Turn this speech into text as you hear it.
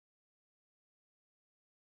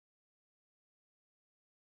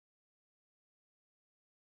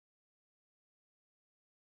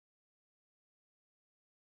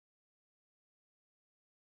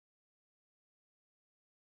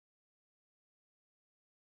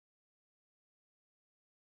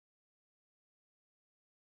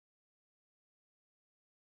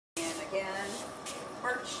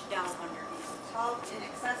storage down underneath the tub,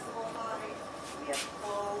 inaccessible height. We have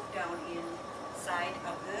clove down inside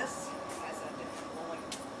of this. It has a different rolling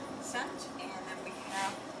scent. And then we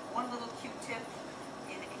have one little Q-tip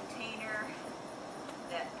in a container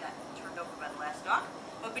that got turned over by the last dog,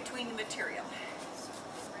 but between the material. So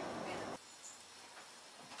let's bring them in.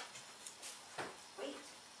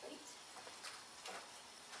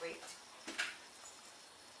 Wait.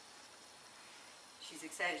 She's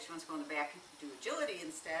excited. She wants to go in the back and do agility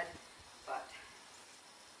instead, but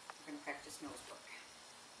we're going to practice nose work.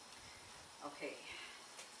 Okay.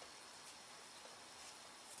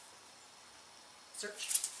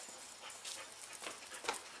 Search.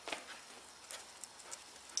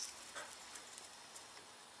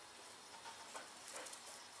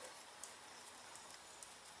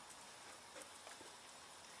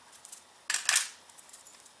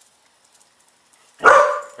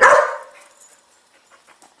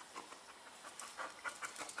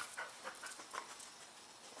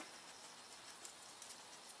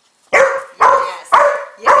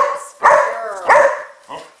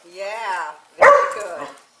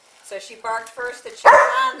 So she barked first that she was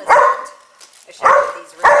on the scent. I should have put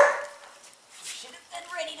these ready. Should have been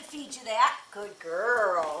ready to feed you that. Good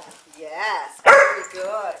girl. Yes, very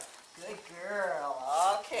good. Good girl.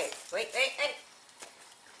 Okay. Wait.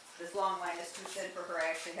 This long line is too thin for her. I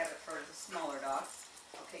actually have it for the smaller dog.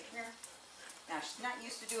 Okay, come here. Now, she's not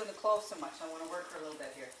used to doing the clove so much. I want to work her a little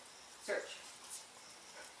bit here. Search.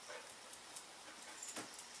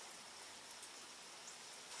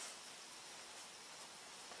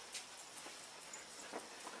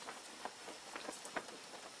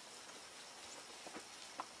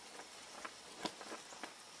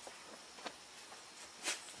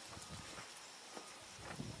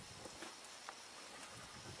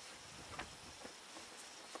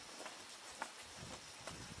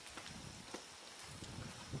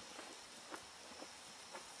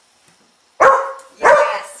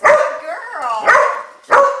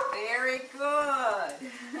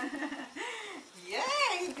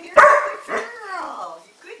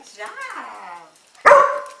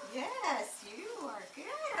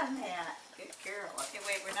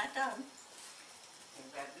 Done.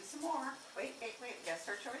 We've got to do some more. Wait. We got to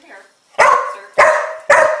search over here. Search.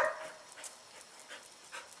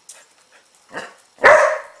 Come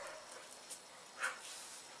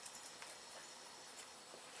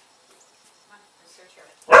on, let's search here.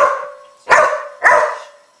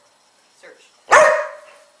 Search.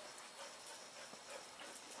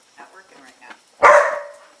 Not working right now.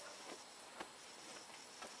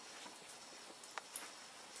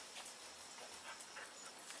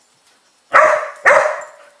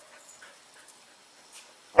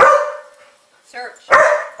 Search. Good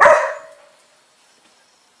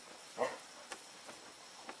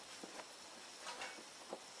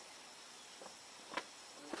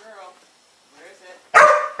girl. Where is it?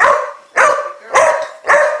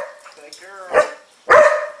 Good girl.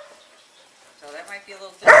 So that might be a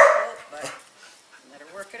little difficult, but let her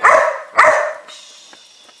work it out.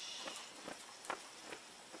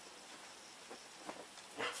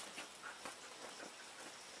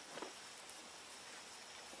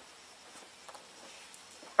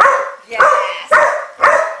 Yes!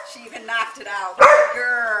 She even knocked it out. Good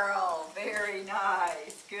girl. Very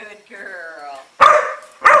nice. Good girl.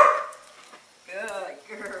 Good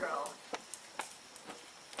girl.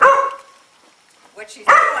 What she's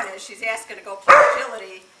doing is she's asking to go play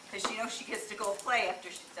agility because she knows she gets to go play after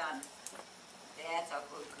she's done.